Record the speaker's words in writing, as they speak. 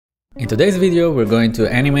In today's video, we're going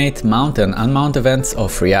to animate, mount and unmount events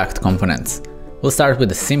of React components. We'll start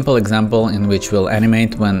with a simple example in which we'll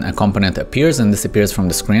animate when a component appears and disappears from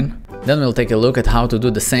the screen. Then we'll take a look at how to do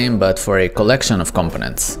the same but for a collection of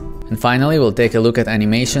components. And finally, we'll take a look at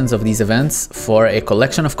animations of these events for a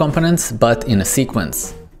collection of components but in a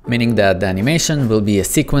sequence, meaning that the animation will be a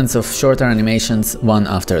sequence of shorter animations one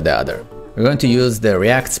after the other. We're going to use the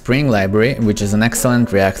React Spring library, which is an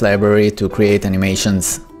excellent React library to create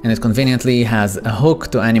animations, and it conveniently has a hook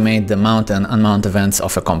to animate the mount and unmount events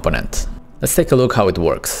of a component. Let's take a look how it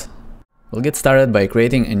works. We'll get started by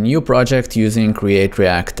creating a new project using Create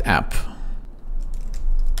React App.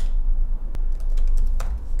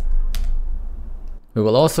 We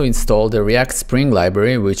will also install the React Spring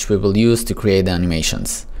library, which we will use to create the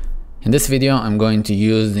animations. In this video, I'm going to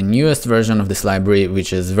use the newest version of this library,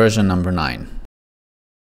 which is version number 9.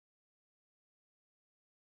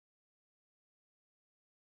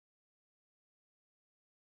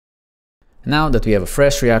 Now that we have a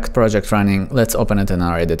fresh React project running, let's open it in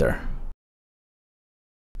our editor.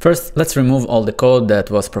 First, let's remove all the code that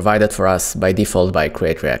was provided for us by default by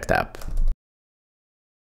Create React App.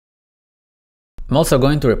 I'm also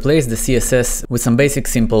going to replace the CSS with some basic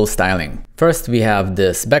simple styling. First, we have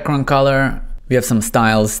this background color. We have some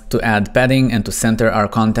styles to add padding and to center our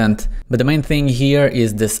content. But the main thing here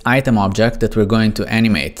is this item object that we're going to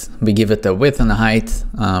animate. We give it a width and a height,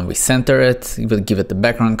 we center it, we'll give it the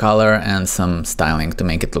background color and some styling to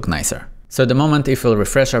make it look nicer. So at the moment, if we'll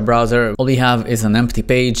refresh our browser, all we have is an empty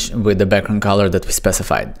page with the background color that we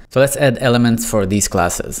specified. So let's add elements for these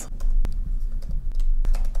classes.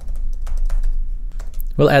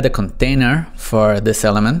 We'll add a container for this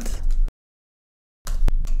element.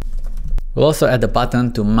 We'll also add a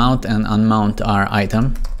button to mount and unmount our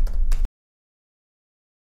item.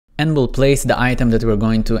 And we'll place the item that we're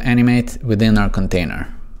going to animate within our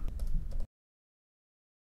container.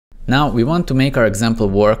 Now we want to make our example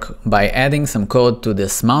work by adding some code to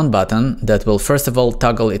this mount button that will first of all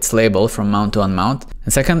toggle its label from mount to unmount,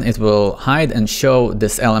 and second it will hide and show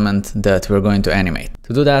this element that we're going to animate.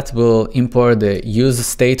 To do that, we'll import the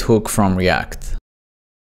useState hook from React.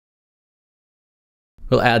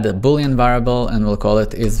 We'll add a boolean variable and we'll call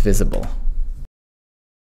it isVisible.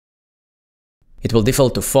 It will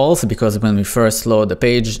default to false because when we first load the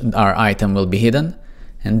page, our item will be hidden.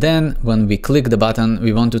 And then when we click the button,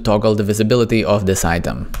 we want to toggle the visibility of this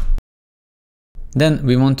item. Then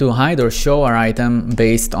we want to hide or show our item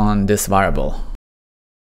based on this variable.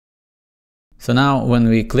 So now when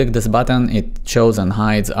we click this button, it shows and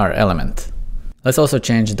hides our element. Let's also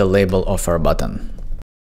change the label of our button.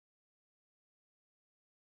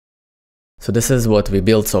 So this is what we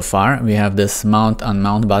built so far. We have this mount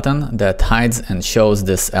unmount button that hides and shows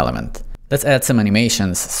this element. Let's add some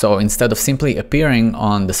animations. So instead of simply appearing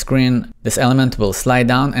on the screen, this element will slide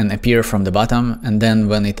down and appear from the bottom. And then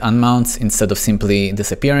when it unmounts, instead of simply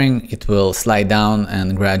disappearing, it will slide down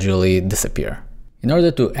and gradually disappear. In order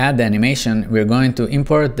to add the animation, we're going to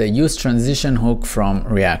import the useTransition hook from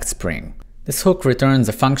React Spring. This hook returns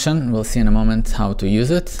a function. We'll see in a moment how to use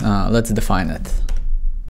it. Let's define it.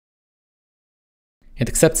 It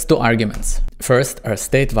accepts two arguments. First, our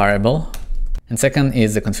state variable. And second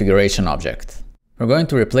is the configuration object. We're going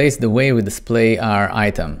to replace the way we display our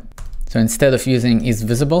item. So instead of using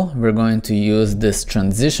isVisible, we're going to use this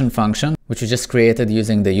transition function, which we just created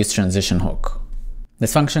using the useTransition hook.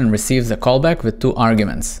 This function receives a callback with two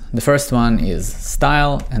arguments. The first one is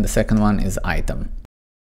style and the second one is item.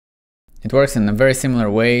 It works in a very similar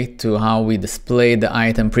way to how we displayed the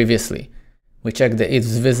item previously. We check the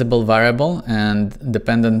isVisible variable and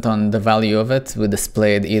dependent on the value of it, we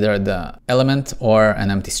displayed either the element or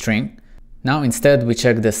an empty string. Now instead we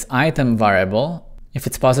check this item variable. If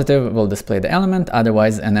it's positive, we'll display the element,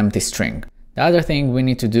 otherwise an empty string. The other thing we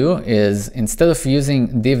need to do is instead of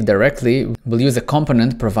using div directly, we'll use a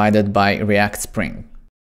component provided by React Spring.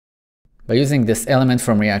 By using this element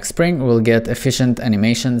from React Spring, we'll get efficient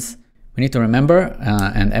animations. We need to remember,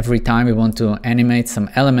 and every time we want to animate some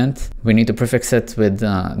element, we need to prefix it with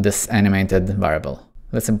this animated variable.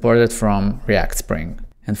 Let's import it from React Spring.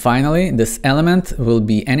 And finally, this element will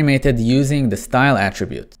be animated using the style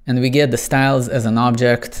attribute. And we get the styles as an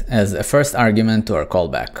object as a first argument to our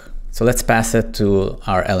callback. So let's pass it to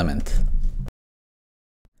our element.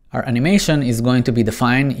 Our animation is going to be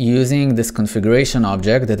defined using this configuration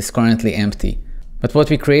object that is currently empty. But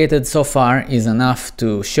what we created so far is enough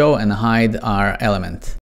to show and hide our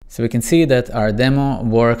element. So we can see that our demo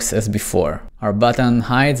works as before. Our button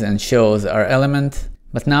hides and shows our element,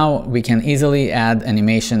 but now we can easily add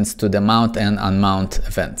animations to the mount and unmount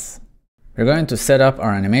events. We're going to set up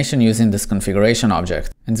our animation using this configuration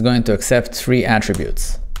object. And it's going to accept 3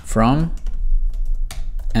 attributes: from,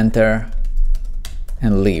 enter,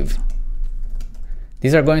 and leave.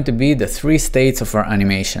 These are going to be the 3 states of our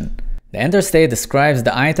animation. The enter state describes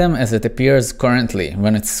the item as it appears currently,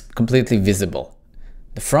 when it's completely visible.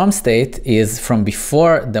 The from state is from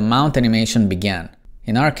before the mount animation began.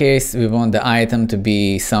 In our case, we want the item to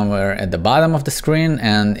be somewhere at the bottom of the screen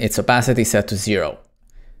and its opacity set to 0.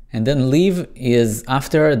 And then leave is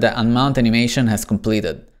after the unmount animation has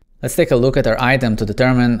completed. Let's take a look at our item to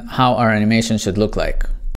determine how our animation should look like.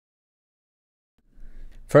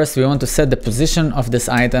 First, we want to set the position of this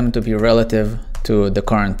item to be relative to the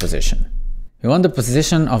current position. We want the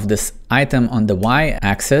position of this item on the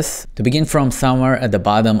y-axis to begin from somewhere at the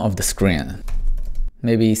bottom of the screen,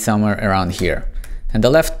 maybe somewhere around here, and the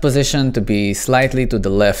left position to be slightly to the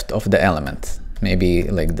left of the element, maybe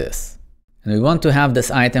like this. And we want to have this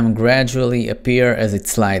item gradually appear as it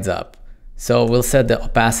slides up, so we'll set the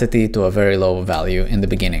opacity to a very low value in the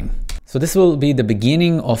beginning. So this will be the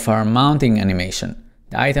beginning of our mounting animation.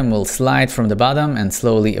 The item will slide from the bottom and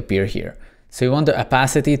slowly appear here. So we want the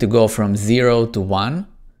opacity to go from 0 to 1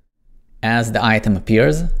 as the item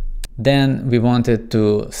appears. Then we want it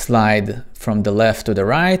to slide from the left to the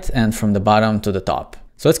right and from the bottom to the top.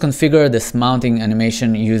 So let's configure this mounting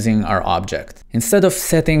animation using our object. Instead of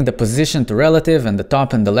setting the position to relative and the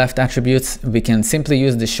top and the left attributes, we can simply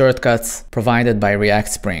use the shortcuts provided by React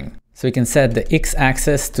Spring. So we can set the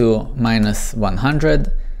x-axis to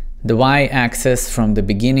 -100, the y-axis from the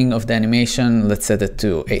beginning of the animation, let's set it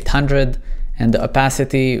to 800, and the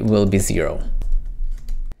opacity will be 0.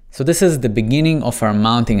 So this is the beginning of our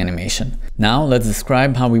mounting animation. Now let's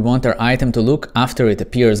describe how we want our item to look after it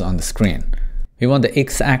appears on the screen. We want the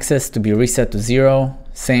x-axis to be reset to 0,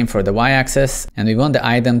 same for the y-axis, and we want the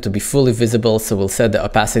item to be fully visible, so we'll set the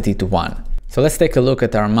opacity to 1. So let's take a look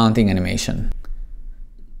at our mounting animation.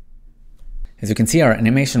 As you can see, our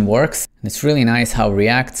animation works, and it's really nice how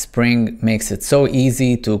React Spring makes it so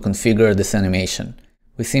easy to configure this animation.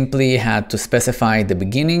 We simply had to specify the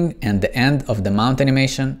beginning and the end of the mount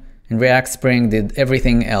animation, and React Spring did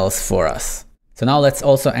everything else for us. So now let's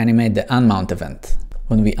also animate the unmount event.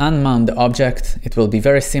 When we unmount the object, it will be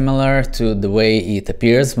very similar to the way it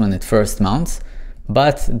appears when it first mounts,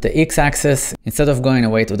 but the x-axis, instead of going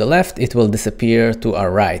away to the left, it will disappear to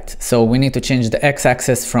our right. So we need to change the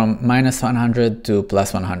x-axis from -100 to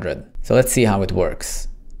 +100. So let's see how it works.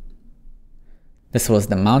 This was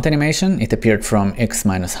the mount animation. It appeared from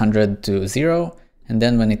x-100 to 0, and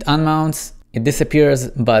then when it unmounts, it disappears,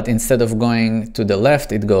 but instead of going to the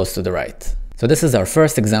left, it goes to the right. So this is our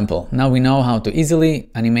first example. Now we know how to easily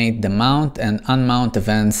animate the mount and unmount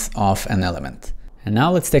events of an element. And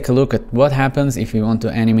now let's take a look at what happens if we want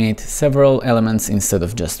to animate several elements instead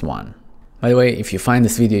of just one. By the way, if you find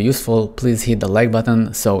this video useful, please hit the like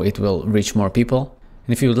button so it will reach more people.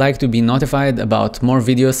 And if you would like to be notified about more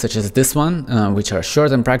videos such as this one, which are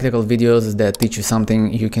short and practical videos that teach you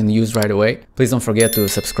something you can use right away, please don't forget to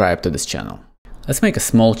subscribe to this channel. Let's make a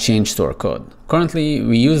small change to our code. Currently,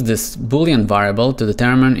 we use this Boolean variable to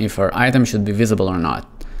determine if our item should be visible or not.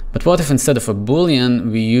 But what if instead of a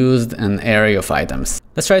Boolean, we used an array of items?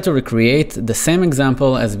 Let's try to recreate the same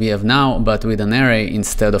example as we have now, but with an array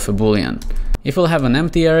instead of a Boolean. If we'll have an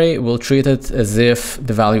empty array, we'll treat it as if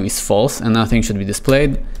the value is false and nothing should be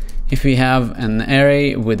displayed. If we have an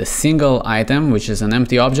array with a single item, which is an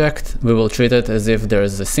empty object, we will treat it as if there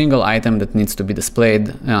is a single item that needs to be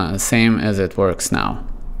displayed, same as it works now.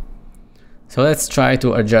 So let's try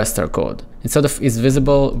to adjust our code. Instead of is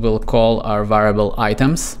visible, we'll call our variable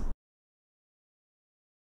items.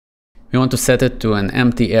 We want to set it to an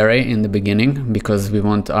empty array in the beginning because we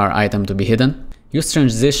want our item to be hidden. Use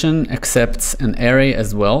transition accepts an array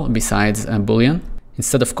as well besides a Boolean.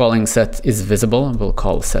 Instead of calling set is visible, we'll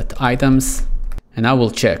call set items. And now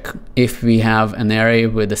we'll check. If we have an array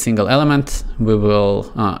with a single element, we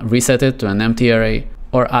will reset it to an empty array,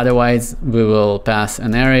 or otherwise we will pass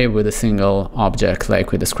an array with a single object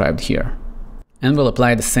like we described here. And we'll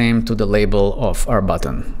apply the same to the label of our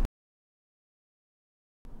button.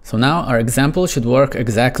 So now our example should work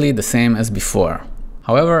exactly the same as before.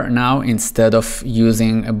 However, now instead of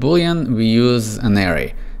using a Boolean, we use an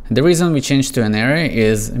array. And the reason we changed to an array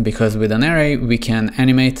is because with an array, we can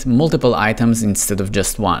animate multiple items instead of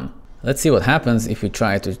just one. Let's see what happens if we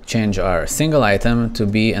try to change our single item to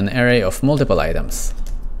be an array of multiple items.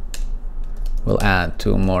 We'll add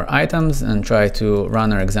 2 more items and try to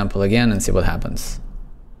run our example again and see what happens.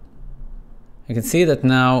 You can see that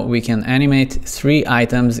now we can animate 3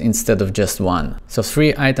 items instead of just 1. So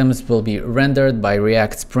 3 items will be rendered by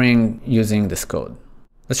React Spring using this code.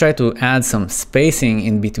 Let's try to add some spacing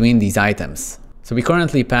in between these items. So we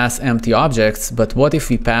currently pass empty objects, but what if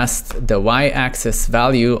we passed the y-axis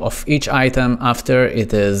value of each item after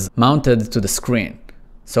it is mounted to the screen?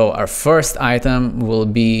 So our first item will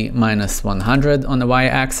be minus 100 on the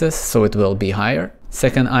y-axis, so it will be higher.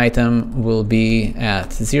 Second item will be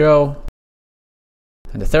at 0.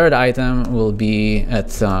 And the third item will be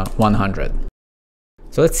at 100.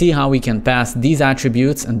 So let's see how we can pass these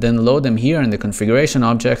attributes and then load them here in the configuration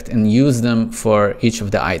object and use them for each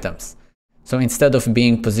of the items. So instead of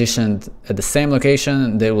being positioned at the same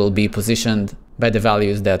location, they will be positioned by the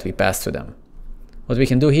values that we pass to them. What we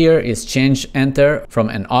can do here is change enter from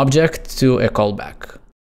an object to a callback.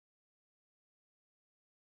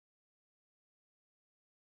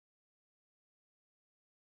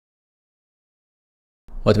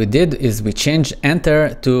 What we did is we changed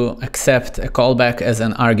enter to accept a callback as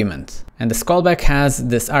an argument. And this callback has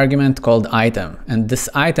this argument called item. And this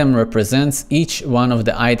item represents each one of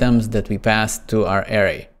the items that we passed to our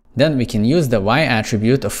array. Then we can use the y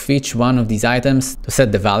attribute of each one of these items to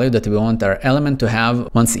set the value that we want our element to have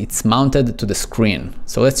once it's mounted to the screen.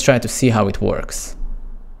 So let's try to see how it works.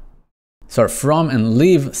 So our from and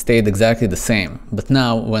leave stayed exactly the same, but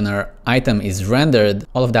now when our item is rendered,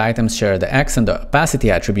 all of the items share the x and the opacity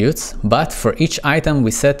attributes, but for each item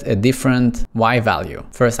we set a different y value.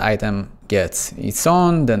 First item gets its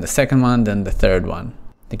own, then the second one, then the third one.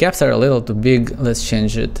 The gaps are a little too big, let's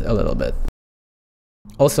change it a little bit.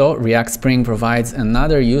 Also, React Spring provides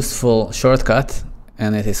another useful shortcut,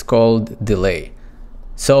 and it is called delay.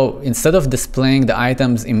 So instead of displaying the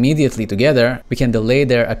items immediately together, we can delay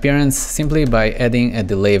their appearance simply by adding a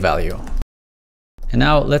delay value. And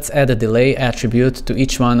now let's add a delay attribute to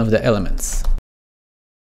each one of the elements.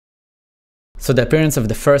 So the appearance of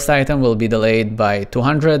the first item will be delayed by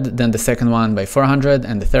 200, then the second one by 400,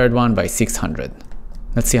 and the third one by 600.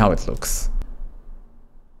 Let's see how it looks.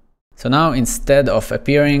 So now instead of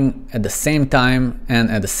appearing at the same time and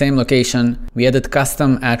at the same location, we added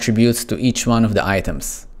custom attributes to each one of the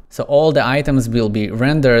items. So all the items will be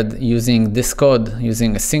rendered using this code,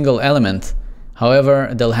 using a single element. However,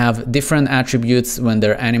 they'll have different attributes when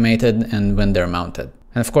they're animated and when they're mounted.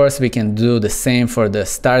 And of course, we can do the same for the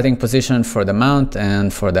starting position, for the mount,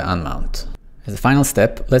 and for the unmount. As a final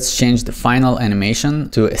step, let's change the final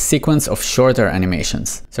animation to a sequence of shorter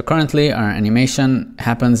animations. So currently our animation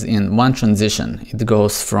happens in one transition. It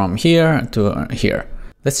goes from here to here.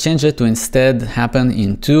 Let's change it to instead happen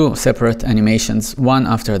in two separate animations, one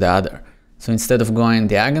after the other. So instead of going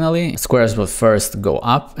diagonally, squares will first go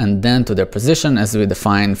up and then to their position as we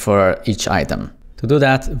define for each item. To do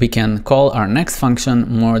that, we can call our next function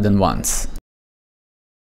more than once.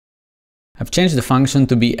 I've changed the function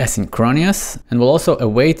to be asynchronous and will also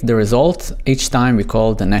await the result each time we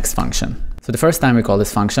call the next function. So the first time we call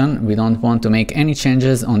this function, we don't want to make any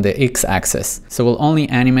changes on the x-axis, so we'll only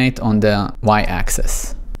animate on the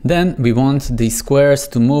y-axis. Then we want these squares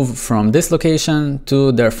to move from this location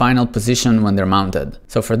to their final position when they're mounted.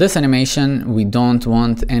 So for this animation, we don't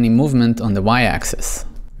want any movement on the y-axis.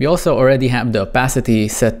 We also already have the opacity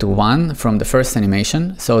set to 1 from the first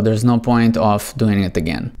animation, so there's no point of doing it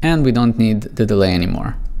again. And we don't need the delay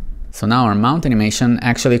anymore. So now our mount animation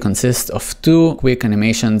actually consists of two quick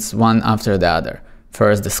animations, one after the other.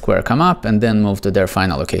 First the square come up and then move to their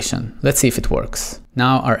final location. Let's see if it works.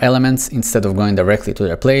 Now our elements, instead of going directly to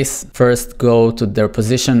their place, first go to their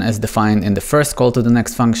position as defined in the first call to the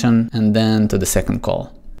next function and then to the second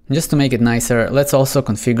call. Just to make it nicer, let's also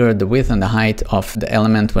configure the width and the height of the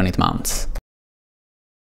element when it mounts.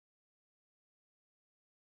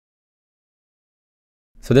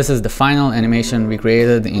 So this is the final animation we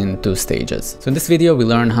created in 2 stages. So in this video we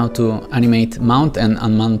learned how to animate mount and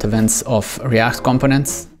unmount events of React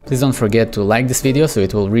components. Please don't forget to like this video so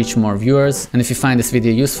it will reach more viewers. And if you find this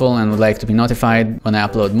video useful and would like to be notified when I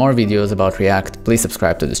upload more videos about React, please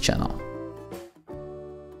subscribe to this channel.